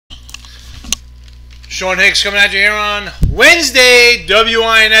Sean Higgs coming at you here on Wednesday,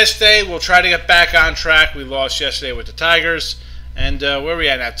 WINS Day. We'll try to get back on track. We lost yesterday with the Tigers. And where are we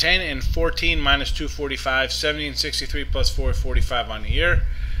at now? 10 and 14 minus 245, 70 and 63 plus 445 on the year.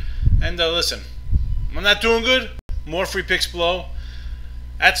 And listen, I'm not doing good. More free picks below.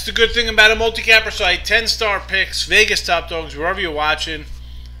 That's the good thing about a multi-capper site. 10-star picks, Vegas top dogs, wherever you're watching.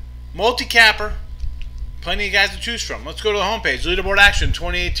 Multi-capper. Plenty of guys to choose from. Let's go to the homepage. Leaderboard action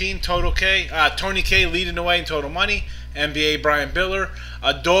 2018. Total K. Tony K leading the way in total money. NBA Brian Biller.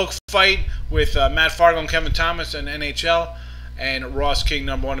 A dog fight with Matt Fargo and Kevin Thomas in NHL. And Ross King,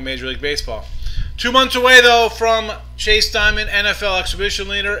 #1 in Major League Baseball. 2 months away, though, from Chase Diamond, NFL exhibition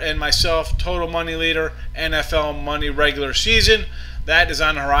leader, and myself, total money leader, NFL money regular season. That is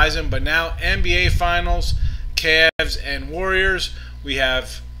on the horizon. But now NBA Finals, Cavs and Warriors. We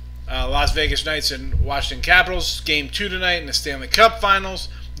have Las Vegas Knights and Washington Capitals. Game 2 tonight in the Stanley Cup Finals.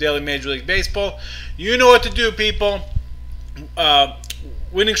 Daily Major League Baseball. You know what to do, people.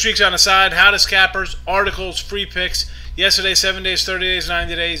 Winning streaks on the side. Hottest cappers. Articles. Free picks. Yesterday, 7 days, 30 days,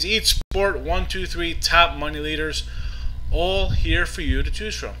 90 days. Each sport, 1, 2, 3 top money leaders. All here for you to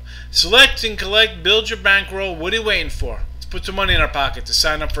choose from. Select and collect. Build your bankroll. What are you waiting for? Let's put some money in our pocket to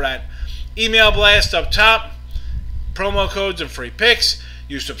sign up for that email blast up top. Promo codes and free picks.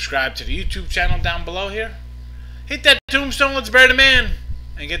 You subscribe to the YouTube channel down below here. Hit that tombstone, let's bury the man,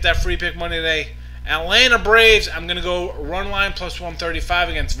 and get that free pick money today. Atlanta Braves, I'm going to go run line plus 135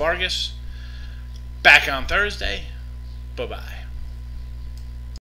 against Vargas. Back on Thursday. Bye-bye.